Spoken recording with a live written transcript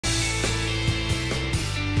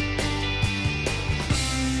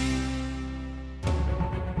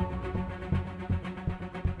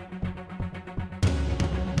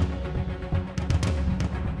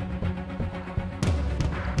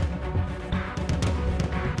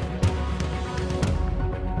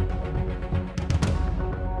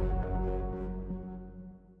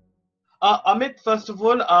Amit, first of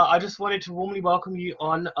all, I just wanted to warmly welcome you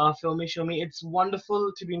on Filme Shilmy. It's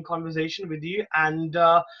wonderful to be in conversation with you, and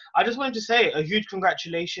I just wanted to say a huge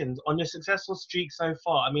congratulations on your successful streak so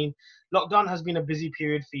far. I mean, lockdown has been a busy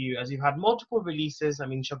period for you as you've had multiple releases. I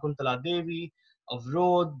mean, Shakuntala Devi, of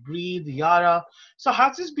Road, Breathe, Yara. So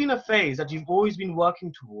has this been a phase that you've always been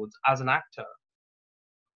working towards as an actor?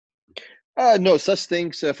 No, such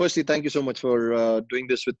things. Firstly, thank you so much for doing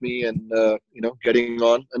this with me and getting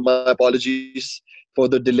on. And my apologies for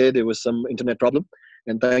the delay. There was some internet problem,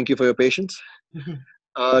 and thank you for your patience.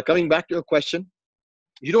 Coming back to your question,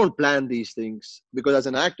 you don't plan these things because as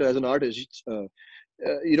an actor, as an artist,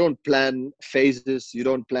 you don't plan phases, you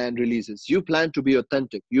don't plan releases. You plan to be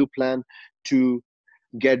authentic. You plan to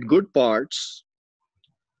get good parts,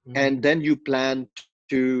 Mhm. and then you plan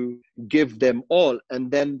to give them all, and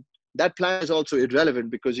then that plan is also irrelevant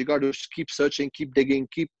because you got to keep searching, keep digging,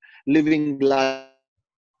 keep living life,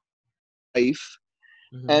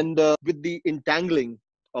 and with the Mhm. entangling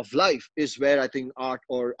of life is where I think art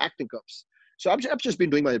or acting comes. So I've just been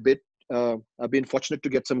doing my bit. I've been fortunate to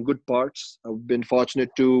get some good parts. I've been fortunate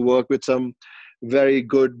to work with some very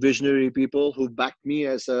good visionary people who backed me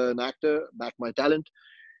as an actor, backed my talent.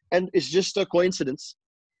 And it's just a coincidence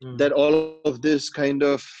Mhm. that all of this kind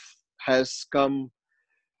of has come.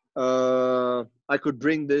 I could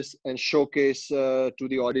bring this and showcase to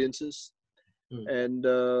the audiences. Mhm. And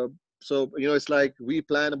so, it's like we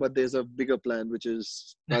plan, but there's a bigger plan, which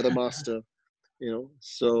is by the master,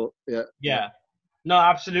 So, yeah, yeah. Yeah. No,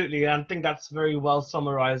 absolutely. And I think that's very well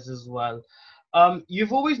summarized as well.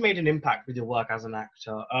 You've always made an impact with your work as an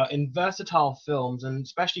actor in versatile films and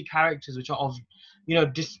especially characters which are of,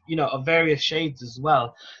 of various shades as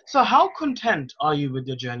well. So, how content are you with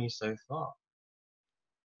your journey so far?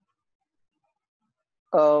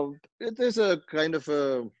 There's a kind of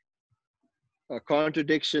a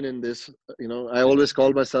contradiction in this. I always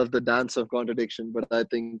call myself the dance of contradiction, but I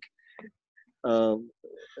think um,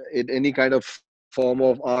 in any kind of form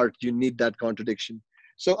of art, you need that contradiction.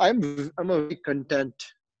 So I'm a very content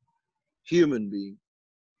human being.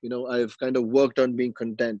 I've kind of worked on being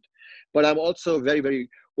content, but I'm also very, very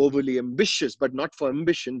overly ambitious, but not for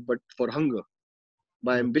ambition, but for hunger.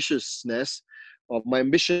 My Mm. ambitiousness, or my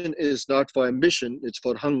ambition is not for ambition, it's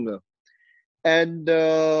for hunger. And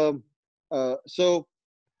so,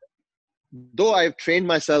 though I've trained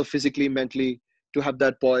myself physically, mentally to have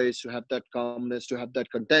that poise, to have that calmness, to have that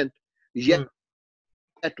content, yet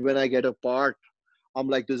Mm. when I get a part, I'm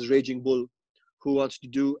like this raging bull who wants to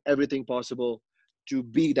do everything possible to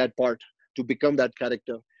be that part, to become that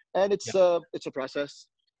character. And Yeah. it's a process,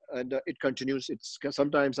 and it continues. It's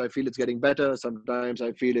sometimes I feel it's getting better. Sometimes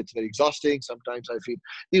I feel it's very exhausting. Sometimes I feel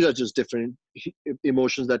these are just different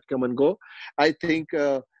emotions that come and go. I think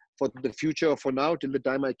for the future, for now, till the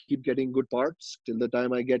time I keep getting good parts, till the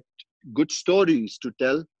time I get good stories to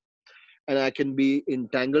tell, and I can be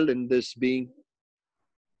entangled in this being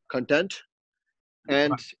content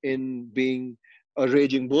and Right. in being a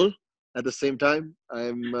raging bull at the same time.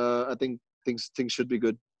 I think things should be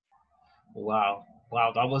good. Wow.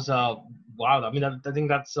 Wow. That was wow. I mean, I think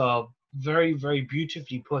that's very, very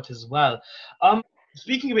beautifully put as well.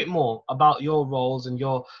 Speaking a bit more about your roles and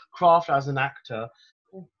your craft as an actor,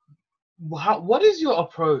 what is your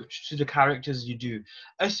approach to the characters you do,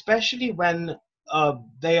 especially when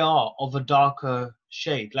they are of a darker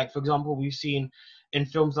shade? Like, for example, we've seen in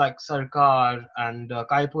films like Sarkar and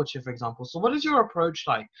Kai Poche, for example. So, what is your approach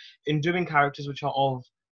like in doing characters which are of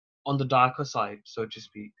on the darker side, so to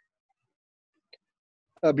speak?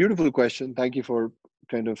 A beautiful question. Thank you for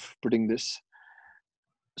kind of putting this.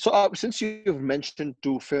 So since you've mentioned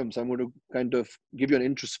two films, I'm going to kind of give you an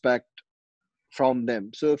introspect from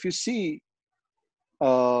them. So if you see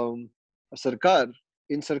um, Sarkar,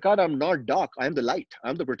 in Sarkar, I'm not dark. I'm the light.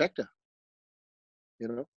 I'm the protector. You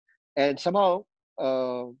know, and somehow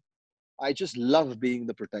uh, I just love being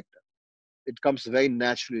the protector. It comes very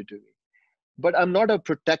naturally to me. But I'm not a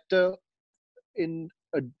protector in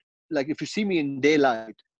a, like if you see me in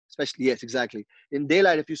daylight, especially, yes, exactly. In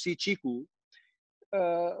daylight, if you see Chiku,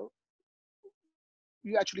 uh,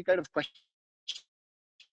 you actually kind of question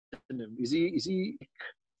him. Is he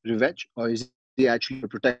revenge or is he actually here to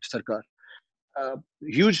protect Sarkar?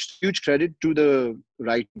 Huge credit to the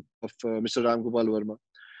writing of Mr. Ram Gopal Verma,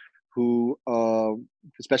 who,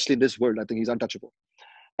 especially in this world, I think he's untouchable.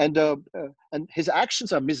 And his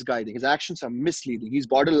actions are misguiding. His actions are misleading. He's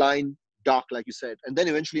borderline dark, like you said. And then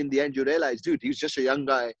eventually, in the end, you realize, dude, he's just a young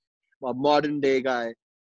guy, a modern day guy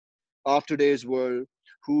of today's world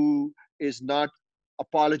who is not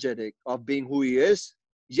apologetic of being who he is,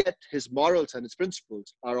 yet his morals and his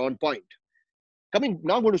principles are on point. Coming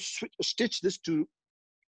now, I'm going to stitch this to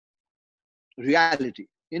reality.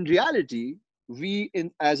 In reality, we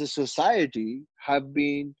as a society have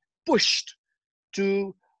been pushed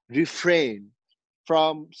to refrain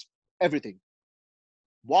from everything.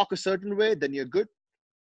 Walk a certain way, then you're good.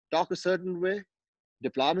 Talk a certain way,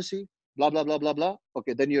 diplomacy, blah, blah, blah, blah, blah.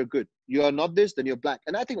 Okay, then you're good. You are not this, then you're black.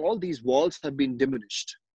 And I think all these walls have been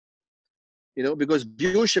diminished, because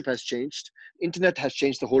viewership has changed. Internet has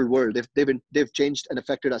changed the whole world. They've changed and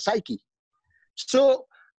affected our psyche. So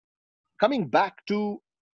coming back to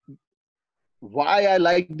why I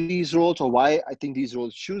like these roles or why I think these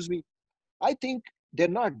roles choose me, I think they're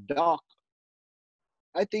not dark.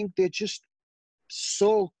 I think they're just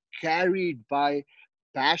so carried by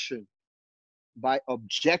passion, by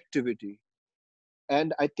objectivity.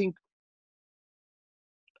 And I think,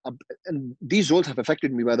 and these roles have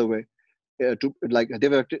affected me, by the way, to like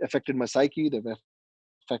they've affected my psyche, they've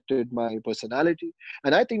affected my personality.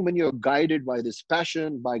 And I think when you're guided by this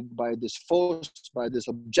passion, by this force, by this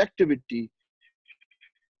objectivity,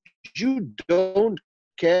 you don't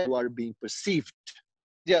care how you are being perceived.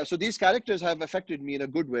 Yeah, so these characters have affected me in a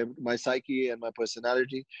good way, my psyche and my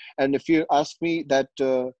personality. And if you ask me that,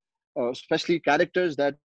 especially characters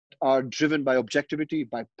that are driven by objectivity,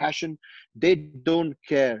 by passion, they don't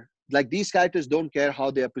care. Like these characters don't care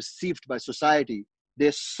how they are perceived by society.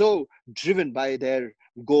 They're so driven by their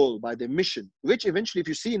goal, by their mission, which eventually, if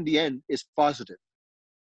you see in the end, is positive,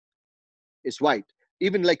 is white.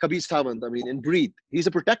 Even like Kabir Sawant, I mean, in Breathe, he's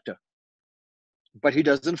a protector, but he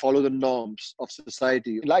doesn't follow the norms of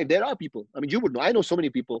society. In life, there are people, I mean, you would know, I know so many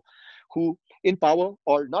people who, in power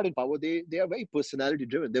or not in power, they are very personality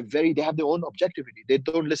driven. They have their own objectivity. They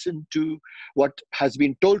don't listen to what has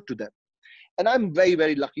been told to them. And I'm very,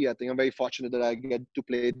 very lucky. I think I'm very fortunate that I get to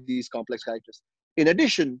play these complex characters. In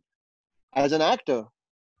addition, as an actor,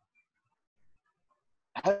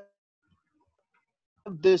 I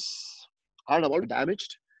have this, I don't know,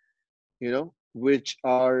 damaged, which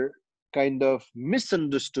are kind of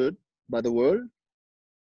misunderstood by the world.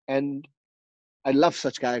 And I love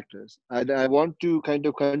such characters. I want to kind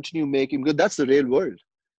of continue making, because that's the real world.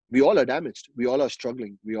 We all are damaged. We all are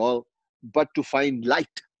struggling. But to find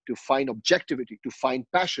light, to find objectivity, to find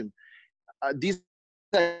passion, these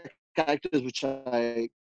are characters which I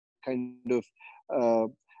kind of,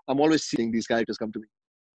 I'm always seeing these characters come to me.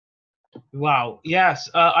 Wow. Yes,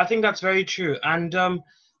 I think that's very true, and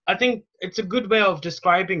I think it's a good way of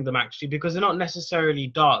describing them actually because they're not necessarily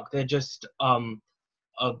dark. They're just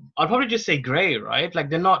I'll probably just say gray, right? Like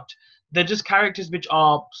they're not, they're just characters which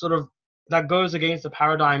are sort of that goes against the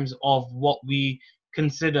paradigms of what we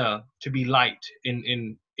consider to be light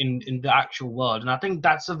in the actual world. And I think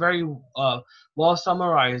that's a very well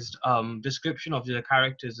summarized description of the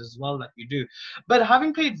characters as well that you do. But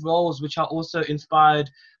having played roles which are also inspired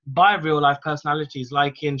by real life personalities,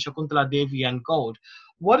 like in Shakuntala, Devi, and Gold,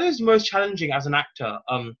 what is most challenging as an actor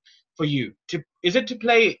for you? Is it to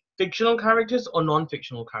play fictional characters or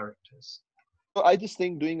non-fictional characters? So I just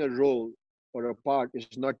think doing a role or a part is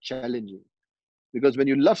not challenging, because when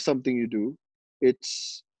you love something you do,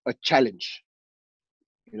 it's a challenge.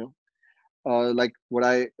 You know, like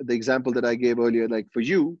the example that I gave earlier, like for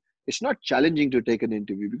you, it's not challenging to take an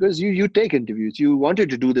interview because you take interviews. You wanted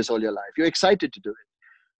to do this all your life. You're excited to do it.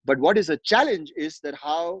 But what is a challenge is that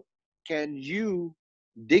how can you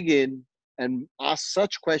dig in and ask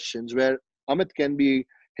such questions where Amit can be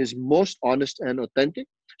his most honest and authentic.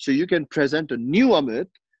 So you can present a new Amit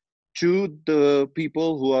to the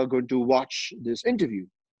people who are going to watch this interview.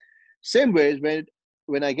 Same way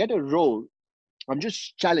when I get a role, I'm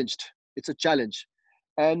just challenged. It's a challenge,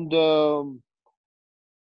 and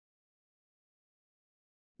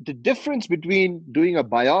the difference between doing a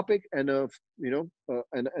biopic and a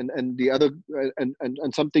and the other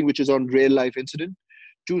and something which is on real life incident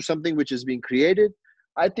to something which is being created.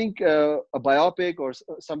 I think a biopic or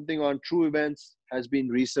something on true events has been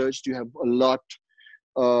researched. You have a lot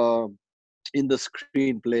uh, in the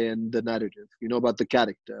screenplay and the narrative, about the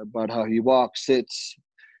character, about how he walks, sits,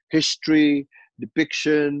 history,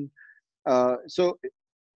 depiction. So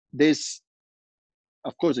there's,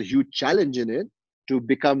 of course, a huge challenge in it to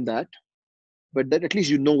become that, but then at least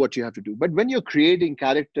you know what you have to do. But when you're creating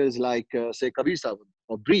characters like, say, Kabir Sawant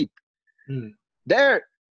or Breathe, Hmm. there,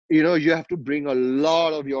 you have to bring a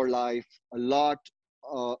lot of your life, a lot.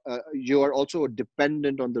 You are also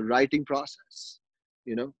dependent on the writing process.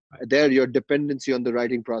 You know, there your dependency on the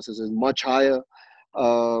writing process is much higher,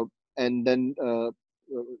 uh, and then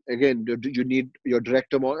again, you need your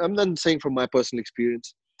director more. I'm not saying from my personal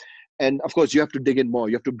experience, And of course, you have to dig in more,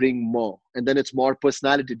 you have to bring more, and then it's more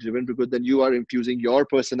personality driven, because then you are infusing your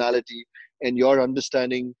personality and your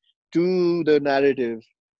understanding to the narrative,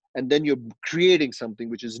 and then you're creating something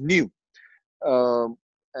which is new. Um,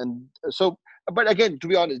 and so but again, to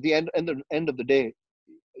be honest, the end of the day,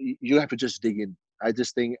 you have to just dig in. I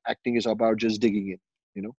just think acting is about just digging in,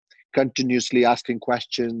 you know, continuously asking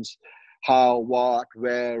questions: how, what,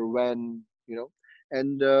 where, when, you know.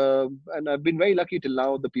 And I've been very lucky till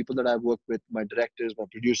now. The people that I've worked with, my directors, my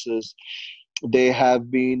producers, they have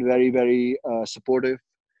been very, very supportive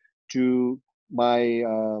to my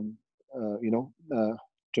you know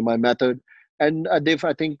to my method. And they've,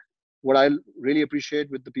 I think, what I really appreciate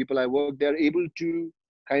with the people I work, they're able to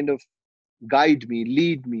kind of guide me,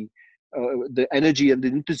 lead me, the energy and the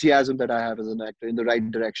enthusiasm that I have as an actor in the right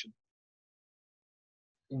direction.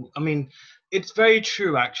 I mean, it's very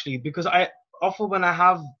true actually, because I often when I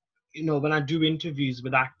have, when I do interviews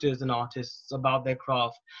with actors and artists about their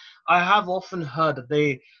craft, I have often heard that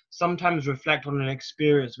they sometimes reflect on an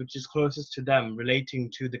experience which is closest to them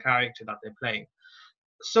relating to the character that they're playing.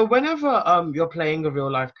 So whenever you're playing a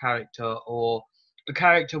real life character, or a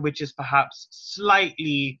character which is perhaps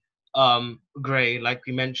slightly gray, like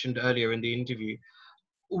we mentioned earlier in the interview,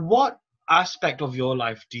 what aspect of your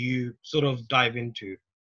life do you sort of dive into?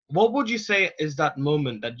 What would you say is that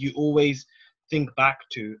moment that you always think back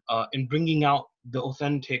to in bringing out the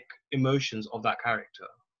authentic emotions of that character?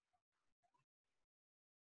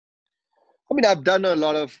 I mean, I've done a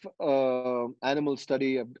lot of animal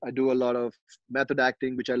study. I do a lot of method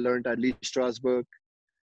acting, which I learned at Lee Strasberg.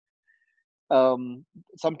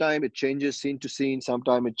 Sometimes it changes scene to scene,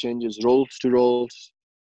 sometimes it changes roles to roles.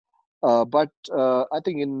 But I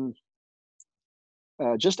think in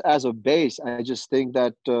just as a base, I just think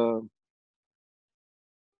that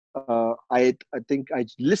I think I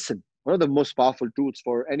listen. One of the most powerful tools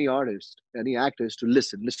for any artist, any actor, is to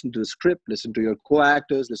listen. Listen to the script, listen to your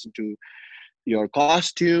co-actors, listen to your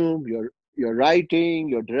costume, your writing,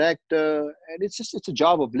 your director, and it's a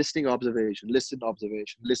job of listening, observation, listen,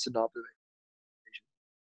 observation,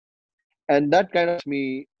 and that kind of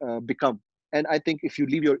me become. And I think if you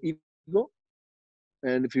leave your ego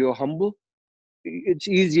and if you're humble, it's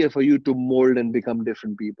easier for you to mold and become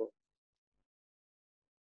different people.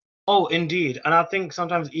 Oh, indeed. And I think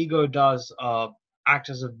sometimes ego does act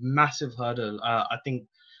as a massive hurdle. I think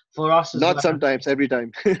for us as Not well. sometimes, every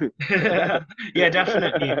time. Yeah,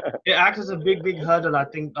 definitely. It acts as a big, big hurdle. I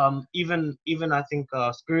think, even I think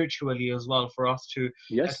spiritually as well, for us to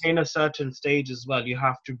Yes. attain a certain stage as well, you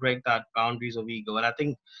have to break that boundaries of ego, and I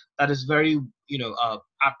think that is very,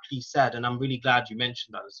 aptly said, and I'm really glad you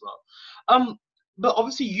mentioned that as well. But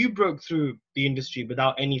obviously, you broke through the industry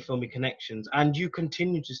without any filmic connections, and you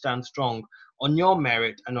continue to stand strong on your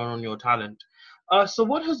merit and on your talent. So,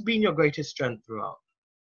 what has been your greatest strength throughout?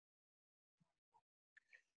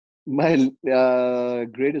 My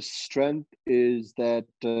greatest strength is that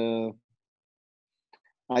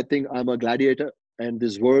I think I'm a gladiator, and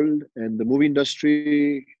this world and the movie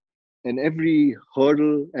industry and every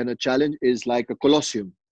hurdle and a challenge is like a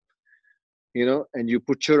colosseum, you know, and you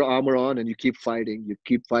put your armor on and you keep fighting, you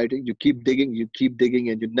keep digging,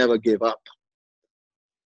 and you never give up.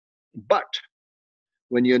 But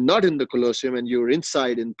when you're not in the colosseum and you're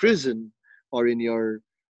inside in prison, or in your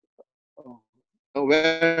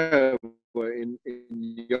wherever in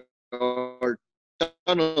your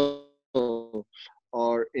tunnel,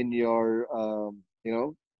 or in your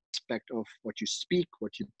aspect of what you speak,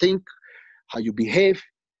 what you think, how you behave,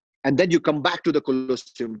 and then you come back to the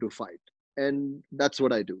colosseum to fight. And that's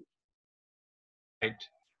what I do. Right.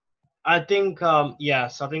 I think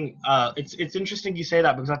yes, I think it's interesting you say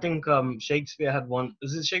that, because I think Shakespeare had one.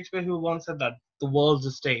 Is it Shakespeare who once said that the world's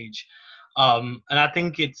a stage? And I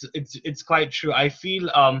think it's quite true. I feel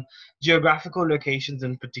geographical locations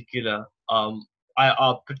in particular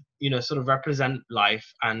sort of represent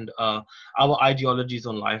life, and our ideologies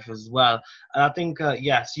on life as well. And I think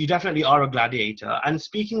yes, you definitely are a gladiator. And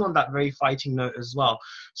speaking on that very fighting note as well,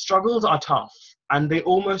 struggles are tough, and they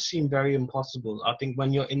almost seem very impossible, I think,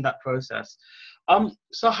 when you're in that process.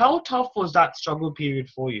 So how tough was that struggle period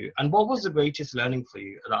for you, and what was the greatest learning for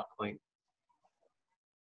you at that point?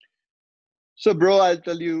 So, bro, I'll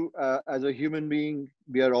tell you, as a human being,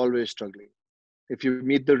 we are always struggling. If you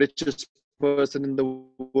meet the richest person in the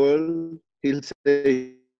world, he'll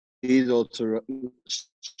say he's also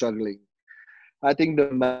struggling. I think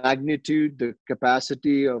the magnitude, the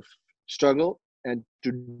capacity of struggle, and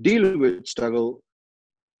to deal with struggle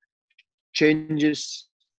changes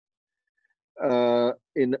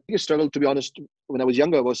in biggest struggle, to be honest, when I was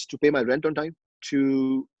younger, was to pay my rent on time,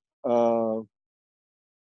 to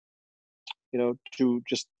to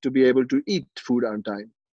just to be able to eat food on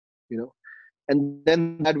time, you know. And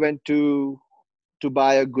then that went to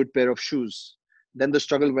buy a good pair of shoes. Then the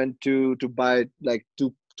struggle went to buy like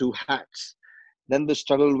two hats. Then the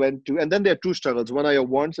struggle went to, and then there are two struggles. One are your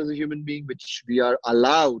wants as a human being, which we are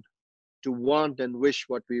allowed to want and wish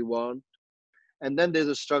what we want. And then there's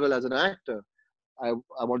a struggle as an actor. I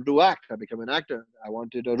wanted to act. I became an actor. I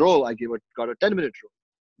wanted a role. Got a 10-minute role.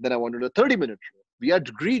 Then I wanted a 30-minute role. We are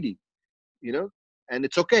greedy, you know, and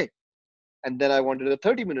it's okay. And then I wanted a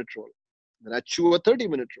 30-minute role. Then I chew a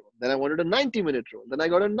 30-minute role. Then I wanted a 90-minute role. Then I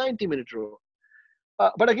got a 90-minute role.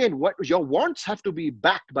 But again, what your wants have to be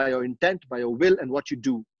backed by your intent, by your will, and what you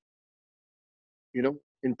do,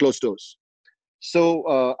 in closed doors.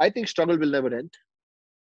 So I think struggle will never end.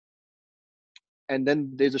 And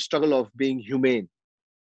then there's a struggle of being humane.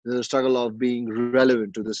 There's a struggle of being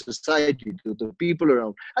relevant to the society, to the people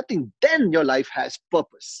around. I think then your life has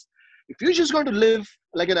purpose. If you're just going to live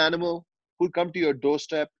like an animal who'll come to your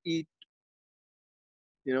doorstep, eat,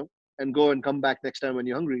 and go and come back next time when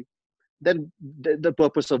you're hungry, then the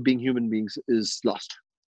purpose of being human beings is lost.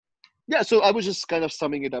 Yeah, so I was just kind of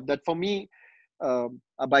summing it up that for me,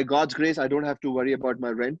 by God's grace, I don't have to worry about my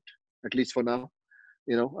rent, at least for now.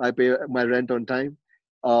 I pay my rent on time.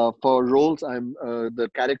 For roles, I'm the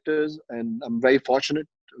characters, and I'm very fortunate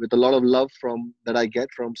with a lot of love from that I get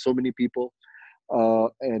from so many people,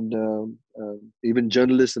 and even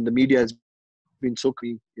journalists and the media has been so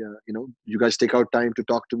kind. Yeah, you guys take out time to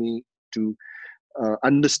talk to me, to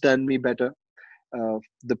understand me better.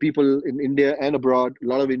 The people in India and abroad, a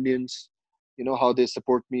lot of Indians, how they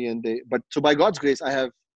support me, but so by God's grace, I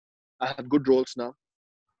have good roles now.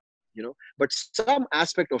 But some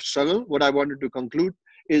aspect of struggle, what I wanted to conclude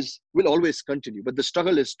is, will always continue, but the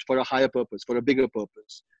struggle is for a higher purpose, for a bigger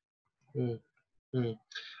purpose. Mm, mm.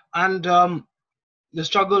 And the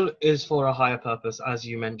struggle is for a higher purpose, as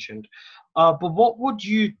you mentioned. But what would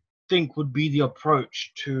you think would be the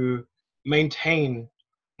approach to maintain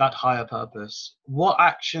that higher purpose? What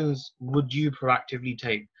actions would you proactively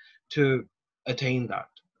take to attain that?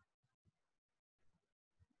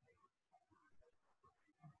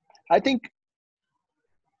 I think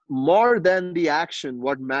more than the action,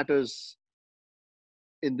 what matters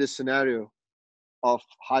in this scenario of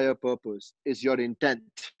higher purpose is your intent,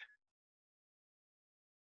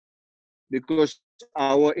 because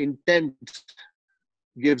our intent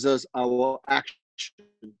gives us our action.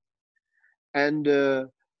 And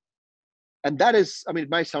that is, I mean, it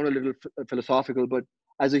might sound a little philosophical, but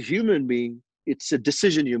as a human being, it's a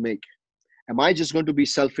decision you make. Am I just going to be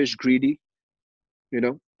selfish, greedy,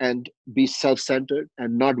 and be self-centered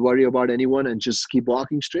and not worry about anyone and just keep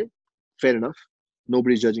walking straight? Fair enough.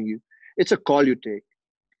 Nobody's judging you. It's a call you take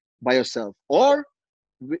by yourself. Or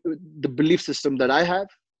the belief system that I have,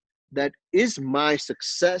 that is my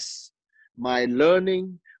success, my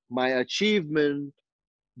learning, my achievement,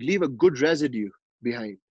 leave a good residue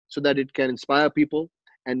behind so that it can inspire people,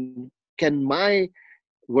 and can my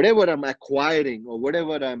whatever I'm acquiring or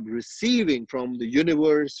whatever I'm receiving from the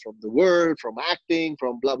universe, from the world, from acting,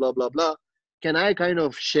 from blah blah blah blah, can I kind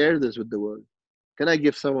of share this with the world? Can I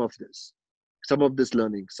give some of this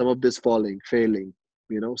learning, some of this failing,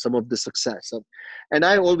 some of this success? And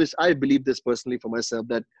I believe this personally for myself,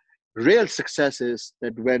 that real success is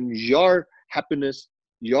that when your happiness,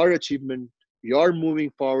 your achievement, you're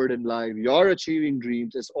moving forward in life, you're achieving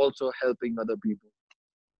dreams, is also helping other people.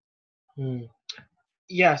 Hmm.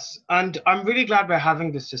 Yes, and I'm really glad we're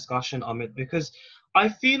having this discussion, Amit, because I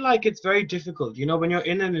feel like it's very difficult, when you're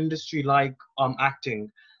in an industry like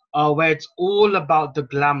acting, where it's all about the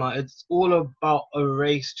glamour, it's all about a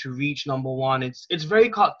race to reach number one. It's very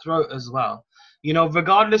cutthroat as well.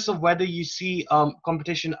 Regardless of whether you see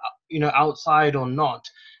competition, outside or not,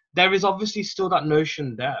 there is obviously still that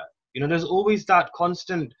notion there. There's always that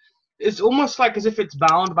constant. It's almost like as if it's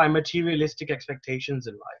bound by materialistic expectations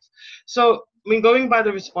in life. So, I mean, going by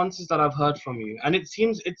the responses that I've heard from you, and it's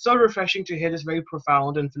so refreshing to hear this very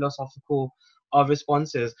profound and philosophical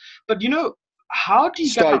responses. But how do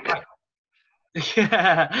you get that Stoic. right?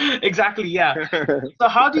 Yeah, exactly. Yeah. So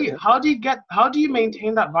how do you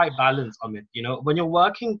maintain that right balance, Amit? When you're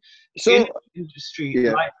working in So, an industry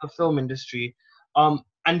yeah, like the film industry,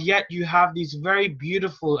 and yet you have these very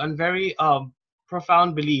beautiful and very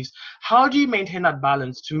profound beliefs. How do you maintain that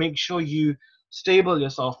balance to make sure you stable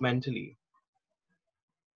yourself mentally?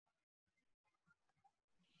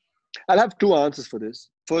 I'll have two answers for this.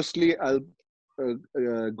 Firstly, I'll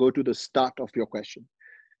go to the start of your question.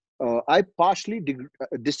 I partially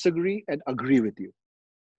disagree and agree with you.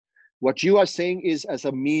 What you are saying is as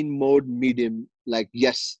a mean mode medium, like,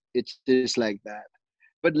 yes, it is like that.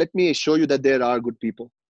 But let me assure you that there are good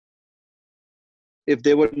people. If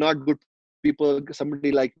they were not good people,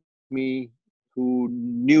 somebody like me who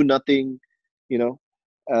knew nothing, you know,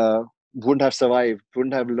 uh, wouldn't have survived,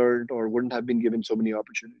 wouldn't have learned, or wouldn't have been given so many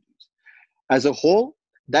opportunities. As a whole,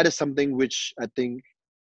 that is something which I think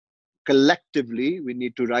collectively we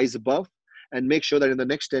need to rise above and make sure that in the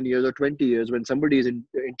next 10 years or 20 years, when somebody is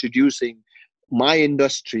introducing my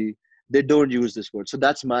industry, they don't use this word. So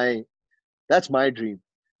that's my dream.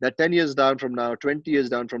 That 10 years down from now, 20 years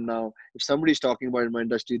down from now, if somebody's talking about in my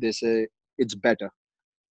industry, they say it's better,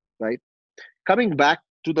 right? Coming back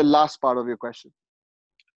to the last part of your question,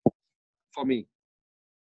 for me,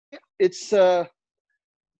 it's uh,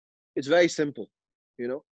 it's very simple, you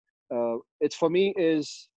know. It's for me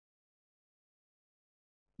is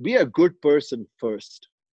be a good person first,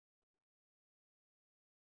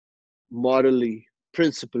 morally,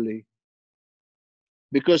 principally,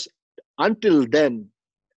 because until then,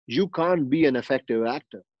 you can't be an effective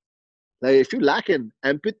actor. Like if you lack in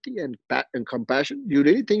empathy and compassion, you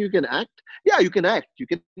really think you can act? Yeah, you can act. You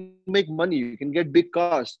can make money. You can get big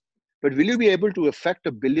cars. But will you be able to affect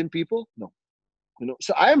a billion people? No.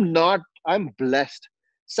 So I am not. I'm blessed.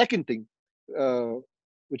 Second thing, uh,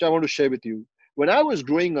 which I want to share with you. When I was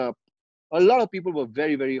growing up, a lot of people were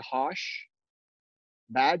very, very harsh,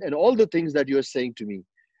 bad, and all the things that you're saying to me.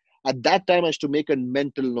 At that time, I used to make a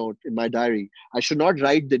mental note in my diary. I should not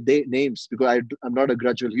write the names because I'm not a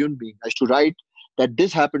grudgeful human being. I used to write that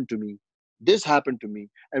this happened to me.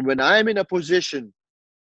 And when I'm in a position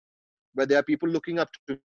where there are people looking up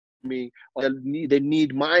to me or they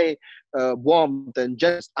need my warmth and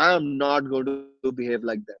justice, I'm not going to behave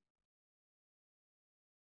like them.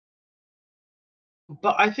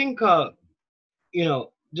 But I think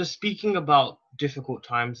just speaking about difficult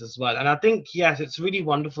times as well. And I think, yes, it's really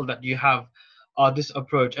wonderful that you have this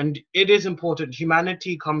approach. And it is important.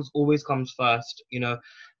 Humanity always comes first.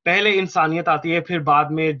 पहले इंसानियत आती है, फिर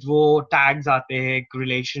बाद में वो tags आते हैं एक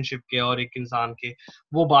रिलेशनशिप के और एक इंसान के,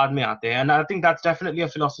 वो बाद में आते हैं. And I think that's definitely a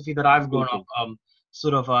philosophy that I've grown up Bilkul.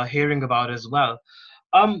 sort of hearing about as well.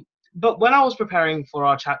 Um, but when I was preparing for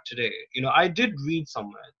our chat today, I did read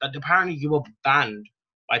somewhere that apparently you were banned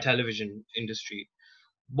by television industry.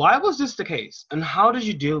 Why was this the case, and how did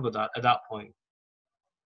you deal with that at that point?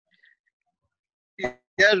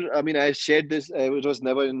 Yeah, I mean, I shared this. It was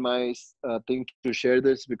never in my thing to share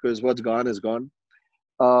this because what's gone is gone.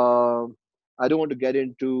 Uh, I don't want to get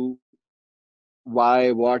into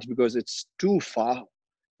why, what, because it's too far,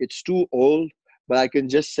 it's too old. But I can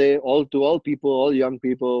just say all people, all young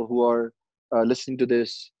people who are listening to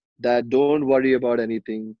this, that don't worry about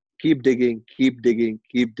anything. Keep digging, keep digging,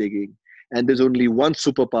 keep digging. And there's only one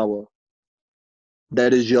superpower,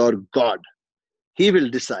 that is your God. He will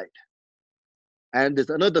decide. And there's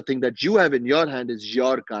another thing that you have in your hand is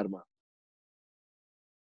your karma.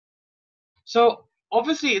 So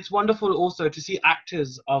obviously, it's wonderful also to see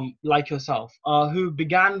actors like yourself who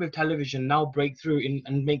began with television now break through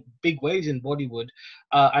and make big waves in Bollywood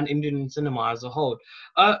and Indian cinema as a whole.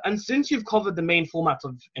 And since you've covered the main formats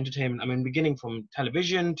of entertainment, I mean, beginning from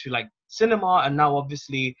television to like cinema and now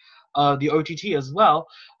obviously the OTT as well,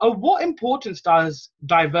 what importance does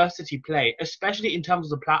diversity play, especially in terms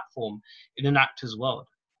of the platform in an actor's world?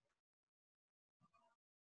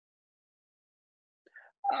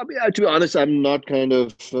 I mean, to be honest, I'm not kind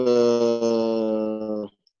of.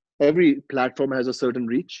 Every platform has a certain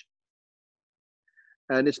reach,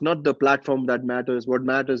 and it's not the platform that matters. What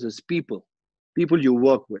matters is people you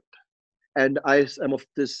work with. And I am of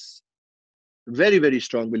this very, very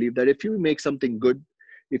strong belief that if you make something good,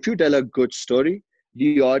 if you tell a good story,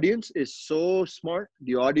 the audience is so smart,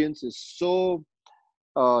 the audience is so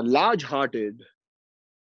large-hearted,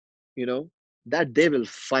 you know, that they will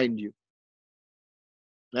find you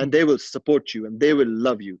and they will support you and they will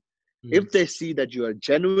love you. Hmm. If they see that you are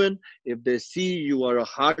genuine, if they see you are a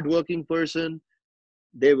hardworking person,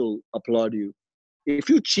 they will applaud you. If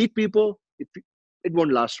you cheat people, it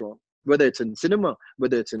won't last long. Whether it's in cinema,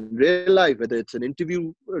 whether it's in real life, whether it's an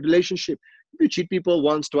interview relationship, if you cheat people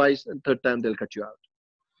once, twice, and third time, they'll cut you out.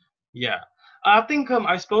 Yeah. I think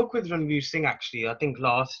I spoke with Ranveer Singh actually. I think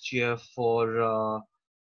last year for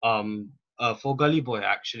Gully Boy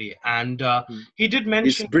actually, and Hmm. he did He's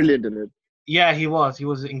mention. brilliant in it. Yeah, he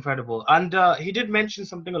was incredible, and he did mention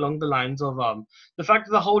something along the lines of the fact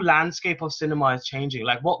that the whole landscape of cinema is changing.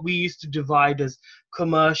 Like what we used to divide as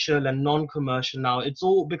commercial and non-commercial now, it's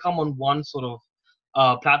all become on one sort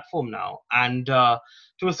of platform now, and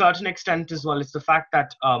to a certain extent as well, it's the fact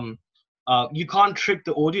that you can't trick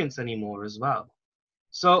the audience anymore as well.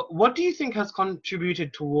 So, what do you think has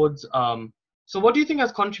contributed towards So what do you think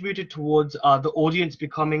has contributed towards the audience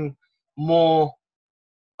becoming more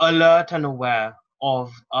alert and aware of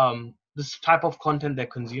this type of content they're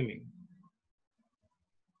consuming?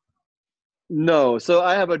 No, so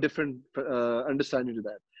I have a different understanding to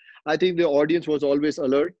that. I think the audience was always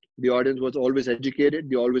alert. The audience was always educated.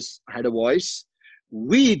 They always had a voice.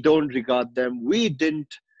 We don't regard them. We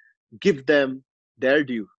didn't give them their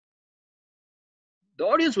due. The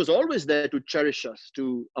audience was always there to cherish us,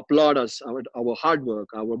 to applaud us, our hard work,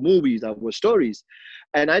 our movies, our stories.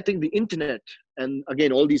 And I think the internet, and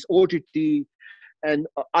again, all these OTT and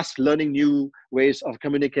us learning new ways of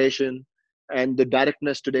communication, and the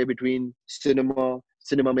directness today between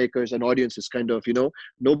cinema makers and audiences, kind of,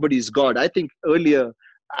 nobody's God. I think earlier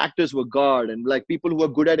actors were God, and like people who were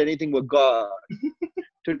good at anything were God.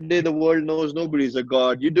 Today the world knows nobody's a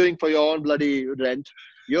God. You're doing for your own bloody rent.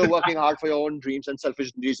 You're working hard for your own dreams and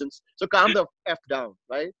selfish reasons. So calm the F down,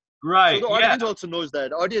 right? So Right. the Yeah. audience also knows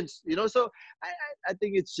that. Audience, so I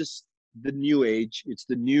think it's just the new age. It's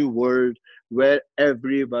the new world where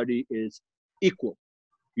everybody is equal.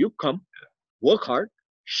 You come, work hard,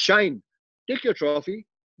 shine, take your trophy,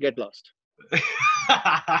 get lost.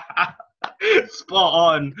 Spot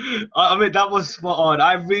on. I mean, that was spot on.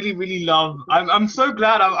 I really, really love. I'm so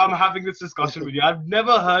glad I'm having this discussion with you. I've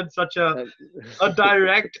never heard such a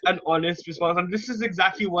direct and honest response, and this is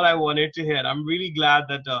exactly what I wanted to hear. And I'm really glad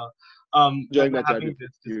that that Enjoying we're my chat having with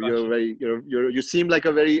this you. You're discussion. very, you seem like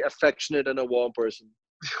a very affectionate and a warm person.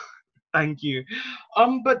 Thank you.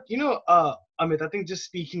 But Amit, I think just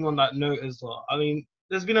speaking on that note as well. I mean,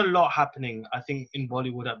 there's been a lot happening, I think, in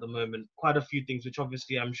Bollywood at the moment. Quite a few things, which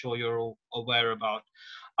obviously I'm sure you're all aware about.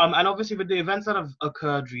 And obviously with the events that have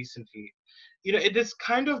occurred recently, it has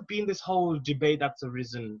kind of been this whole debate that's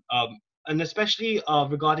arisen, and especially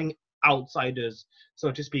regarding outsiders,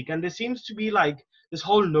 so to speak. And there seems to be like this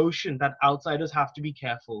whole notion that outsiders have to be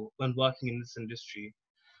careful when working in this industry.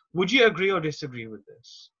 Would you agree or disagree with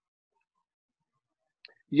this?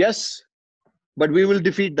 Yes, but we will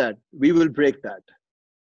defeat that. We will break that.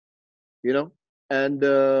 You know, and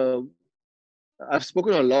I've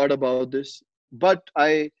spoken a lot about this, but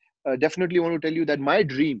I definitely want to tell you that my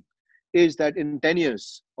dream is that in 10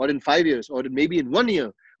 years or in 5 years or maybe in 1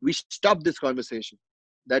 year, we stop this conversation.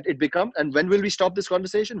 That it becomes, and when will we stop this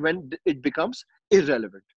conversation? When it becomes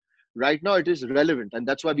irrelevant. Right now, it is relevant, and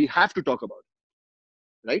that's why we have to talk about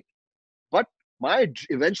it, right? But my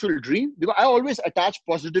eventual dream, because I always attach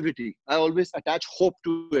positivity, I always attach hope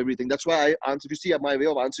to everything. That's why I answer. If you see my way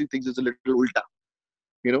of answering things is a little ulta,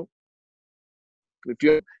 you know if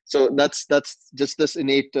you so that's just this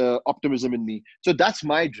innate optimism in me. So that's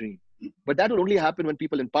my dream, but that will only happen when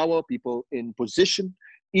people in power, people in position,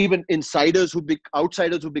 even insiders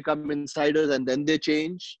outsiders who become insiders, and then they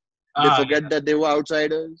change. They Ah, forget that they were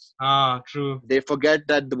outsiders. true. They forget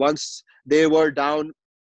that once they were down,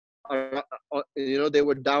 they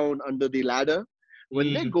were down under the ladder.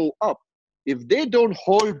 When they Mm. go up, if they don't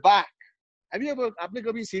hold back, have you ever आपने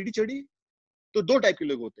कभी सीढ़ी चढ़ी? तो दो type के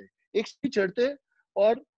लोग होते हैं. एक सीढ़ी चढ़ते हैं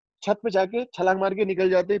और छत पे जाके छलांग मार के निकल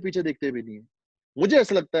जाते हैं, पीछे देखते भी नहीं है. मुझे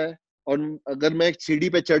ऐसा लगता है, और अगर मैं एक सीढ़ी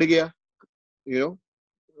पे चढ़ गया, यू नो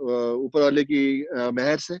ऊपर वाले की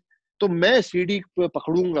मेहर से, तो मैं सीढ़ी पे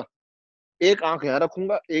पकड़ूंगा, एक आंख यहाँ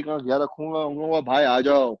रखूंगा, एक आंख यहाँ रखूंगा, कहूंगा भाई आ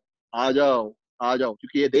जाओ, आ जाओ, आ जाओ,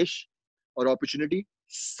 क्योंकि ये देश और अपॉर्चुनिटी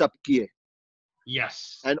सबकी है.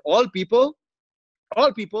 Yes. And all people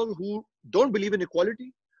who don't believe in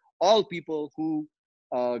equality, all people who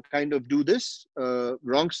kind of do this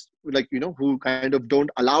wrongs, like who kind of don't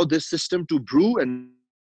allow this system to brew and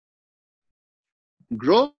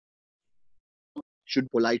grow, should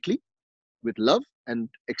be politely, with love and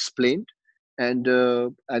explained, and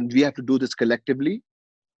we have to do this collectively,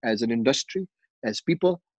 as an industry, as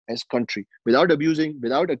people, as country, without abusing,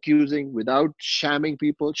 without accusing, without shaming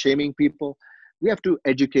people. We have to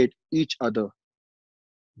educate each other,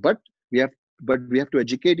 but we have we have to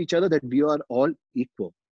educate each other that we are all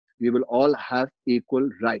equal. We will all have equal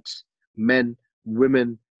rights, men,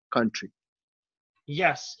 women, country.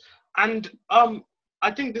 Yes. And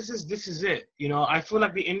I think this is it. I feel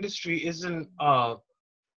like the industry isn't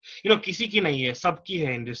किसी की नहीं है, सबकी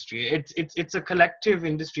है industry. It's a collective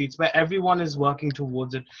industry. It's where everyone is working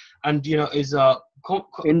towards it, and is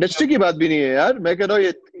industry की बात भी नहीं है यार, मैं कह रहा हूँ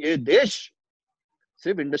ये देश,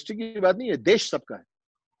 सिर्फ इंडस्ट्री की बात नहीं है, देश सबका है.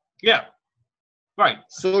 yeah, right.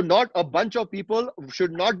 So not a bunch of people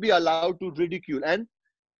should not be allowed to ridicule.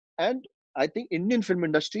 And I think Indian film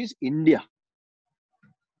industry is India.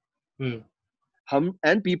 Hmm.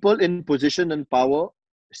 And people in position and power,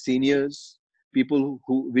 seniors, people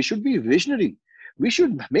who we should be visionary. We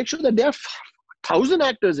should make sure that there are 1,000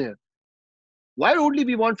 actors here. Why only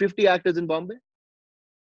we want 50 actors in Bombay?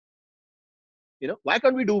 Why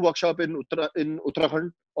can't we do workshop in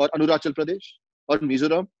Uttarakhand or Arunachal Pradesh or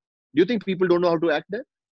Mizoram? Do you think people don't know how to act there?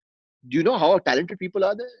 Do you know how talented people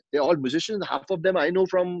are there? They're all musicians. Half of them I know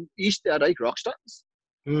from East. They are like rock stars.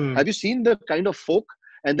 Mm. Have you seen the kind of folk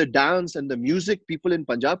and the dance and the music people in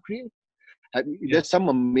Punjab create? There's Yes. some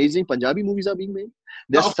amazing Punjabi movies are being made. Now,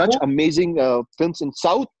 There's of such course. amazing films in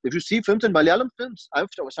South. If you see films in Malayalam films, I've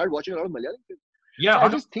started watching a lot of Malayalam films. Yeah, So I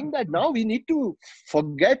 100. just think that now we need to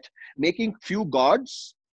forget making few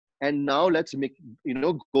gods, and now let's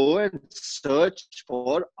go and search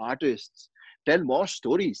for artists, tell more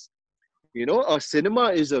stories. A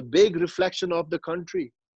cinema is a big reflection of the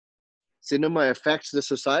country. Cinema affects the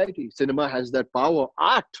society. Cinema has that power.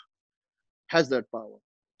 Art has that power.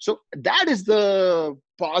 So that is the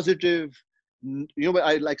positive.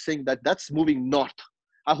 I like saying that that's moving north.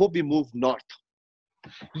 I hope we move north.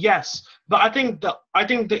 Yes, but I think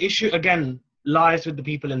the issue again lies with the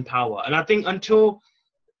people in power, and I think until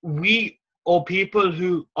we or people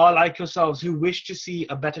who are like yourselves who wish to see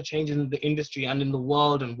a better change in the industry and in the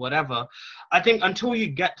world and whatever, I think until you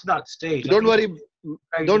get to that stage, I Don't think worry, it's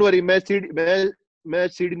very don't difficult. worry. मैं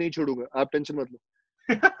CD नहीं छोड़ूंगा. आप tension मत लो.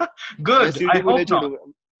 मैं Good. I CD को hope नहीं not. छोड़ूंगा.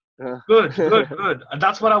 Good, good, हाँ. good. And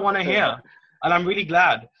that's what I want to hear. And I'm really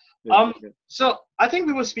glad. Yeah, yeah. So I think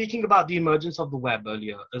we were speaking about the emergence of the web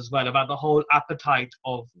earlier as well, about the whole appetite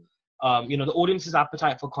of, the audience's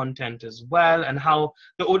appetite for content as well, and how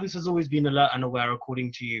the audience has always been alert and aware,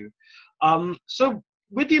 according to you. So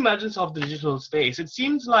with the emergence of the digital space, it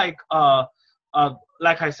seems like I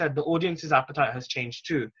said, the audience's appetite has changed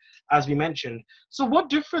too, as we mentioned. So what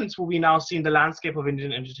difference will we now see in the landscape of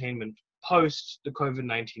Indian entertainment post the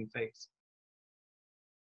COVID-19 phase?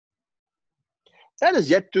 That is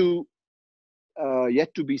yet to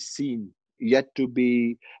be seen, yet to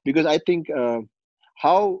be, because I think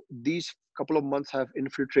how these couple of months have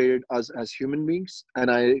infiltrated us as human beings, and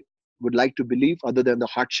I would like to believe, other than the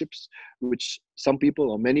hardships which some people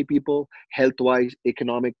or many people, health-wise,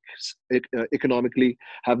 economically,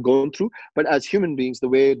 have gone through, but as human beings, the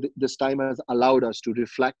way this time has allowed us to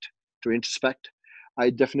reflect, to introspect, I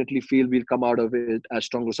definitely feel we'll come out of it as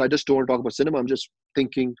stronger. So I just don't want to talk about cinema. I'm just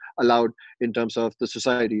thinking aloud in terms of the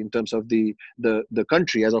society, in terms of the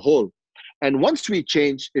country as a whole. And once we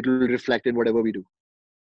change, it will reflect in whatever we do.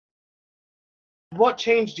 What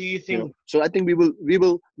change do you think? So I think we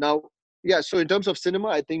will now. Yeah. So in terms of cinema,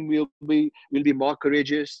 I think we'll be more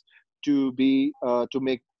courageous to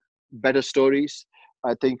make better stories.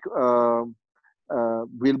 I think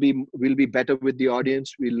we'll be better with the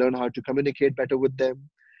audience. We'll learn how to communicate better with them,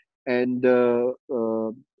 and you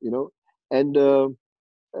know and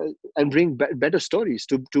bring better stories,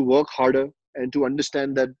 to work harder, and to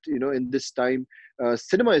understand that in this time,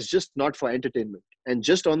 cinema is just not for entertainment, and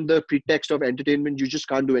just on the pretext of entertainment you just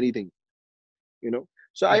can't do anything.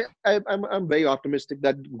 So Yeah, I'm very optimistic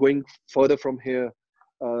that going further from here,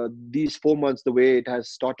 these 4 months, the way it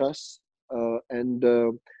has taught us, and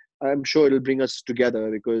I'm sure it'll bring us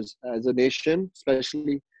together, because as a nation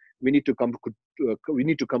especially, we need to come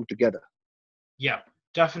together. yeah,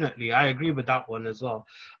 definitely. I agree with that one as well.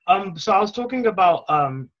 So I was talking about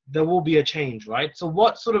there will be a change, right? So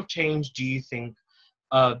what sort of change do you think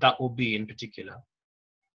that will be in particular?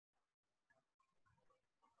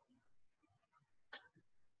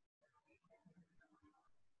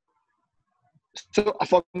 So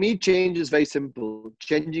for me, change is very simple.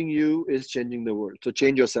 Changing you is changing the world. So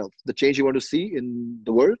change yourself. The change you want to see in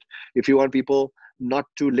the world. If you want people not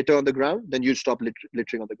to litter on the ground, then you stop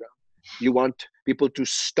littering on the ground. You want people to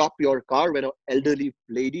stop your car when an elderly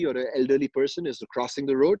lady or an elderly person is crossing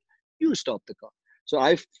the road, you stop the car. So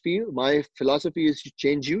I feel my philosophy is, you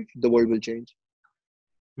change you, the world will change.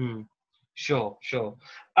 Hmm. Sure, sure.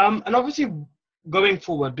 And obviously, going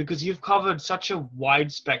forward, because you've covered such a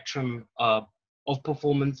wide spectrum of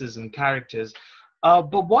performances and characters,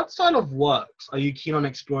 but what style of works are you keen on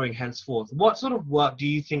exploring henceforth? What sort of work do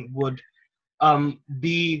you think would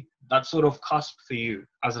be that sort of cusp for you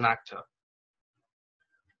as an actor?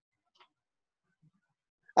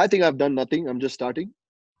 I think I've done nothing. I'm just starting.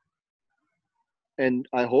 And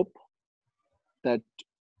I hope that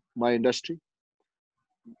my industry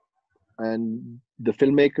and the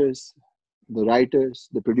filmmakers, the writers,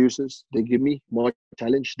 the producers, they give me more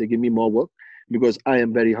challenge, they give me more work, because I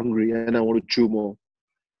am very hungry and I want to chew more.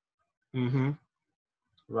 Mm-hmm.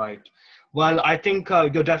 Right. Well, I think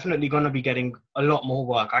you're definitely going to be getting a lot more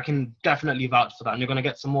work. I can definitely vouch for that. And you're going to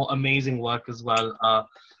get some more amazing work as well.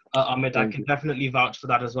 Amit, I Thank can you. definitely vouch for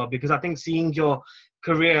that as well. Because I think seeing your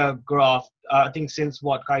career graph, I think since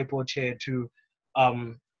what Kai Poche to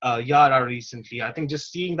Yara recently. I think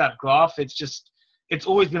just seeing that graph, it's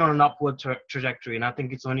always been on an upward trajectory, and I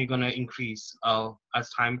think it's only going to increase as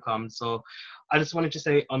time comes. So I just wanted to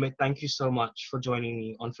say, Amit, thank you so much for joining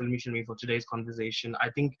me on Filme Shilmy for today's conversation. I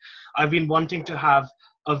think I've been wanting to have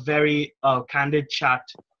a very candid chat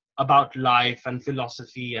about life and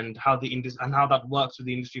philosophy and how the industry and how that works with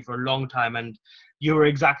the industry for a long time, and you were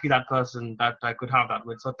exactly that person that I could have that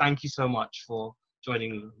with. So thank you so much for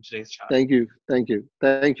joining me in today's chat. Thank you. Thank you.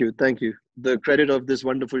 Thank you. Thank you. The credit of this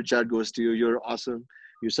wonderful chat goes to you. You're awesome.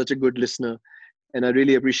 You're such a good listener. And I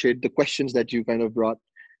really appreciate the questions that you kind of brought.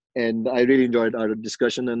 And I really enjoyed our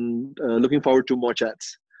discussion and looking forward to more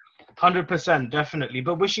chats. 100%, definitely.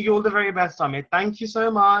 But wishing you all the very best, Amit. Thank you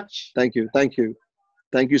so much. Thank you. Thank you.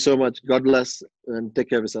 Thank you so much. God bless and take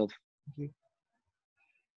care of yourself. Thank you.